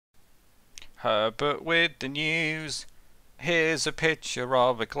Herbert with the news. Here's a picture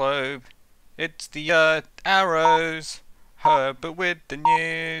of a globe. It's the arrows. Herbert with the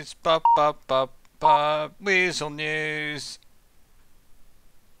news. Bop bop bop bop. Weazel news.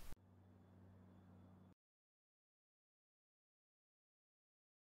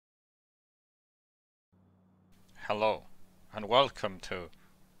 Hello, and welcome to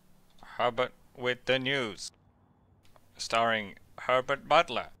Herbert with the news, starring Herbert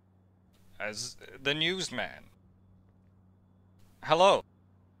Butler as the newsman. Hello,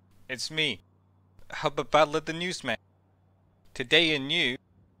 it's me, Herbert Butler the newsman. Today in news,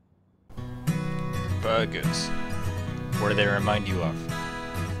 burgers. What do they remind you of?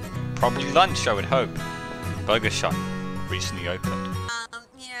 Probably lunch, I would hope. Burger shop recently opened.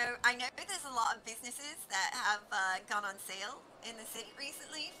 I know there's a lot of businesses that have gone on sale in the city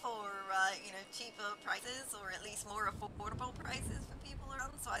recently for, cheaper prices or at least more affordable prices for people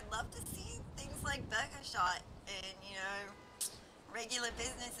around. So I'd love to see things like Burger Shot and, regular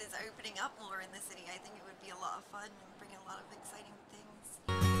businesses opening up more in the city. I think it would be a lot of fun and bring a lot of exciting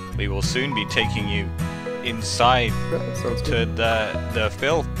things. We will soon be taking you inside to the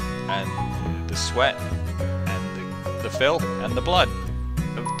filth and the sweat and the filth and the blood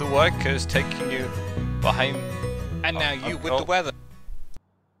of the workers, taking you behind. And now you with the weather.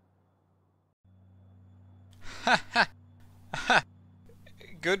 Ha ha ha!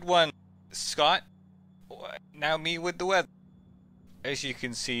 Good one, Scott. Now me with the weather. As you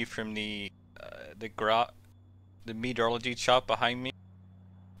can see from the meteorology chart behind me,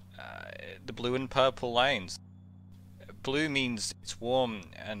 the blue and purple lines. Blue means it's warm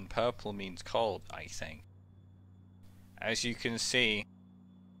and purple means cold, I think. As you can see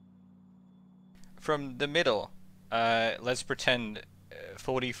from the middle, let's pretend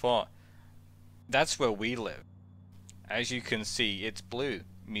 44. That's where we live. As you can see, it's blue,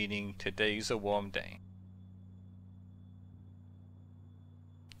 meaning today's a warm day.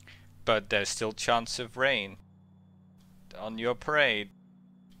 But there's still chance of rain on your parade.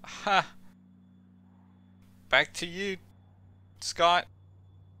 Ha! Back to you, Scott.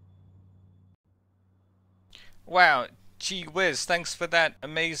 Wow, gee whiz, thanks for that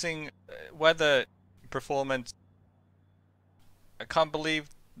amazing weather performance. I can't believe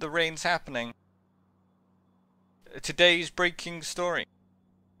the rain's happening. Today's breaking story.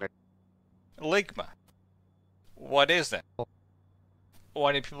 Ligma. What is that?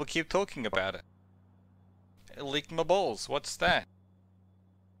 Why do people keep talking about it? Ligma balls, what's that?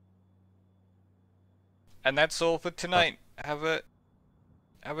 And that's all for tonight. Have a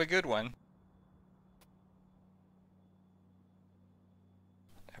good one.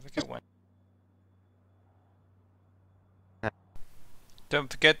 Have a good one. Don't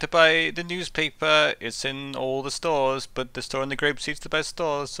forget to buy the newspaper. It's in all the stores, but the store in the Grapeseed's the best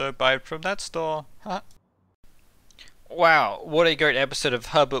store, so buy it from that store. Huh? Wow, what a great episode of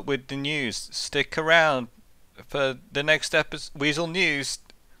Herbert with the news. Stick around for the next episode. Weazel News.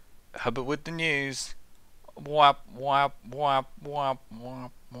 Herbert with the news. Wop, wop, wop, wop,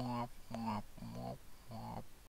 wop, wop, wop.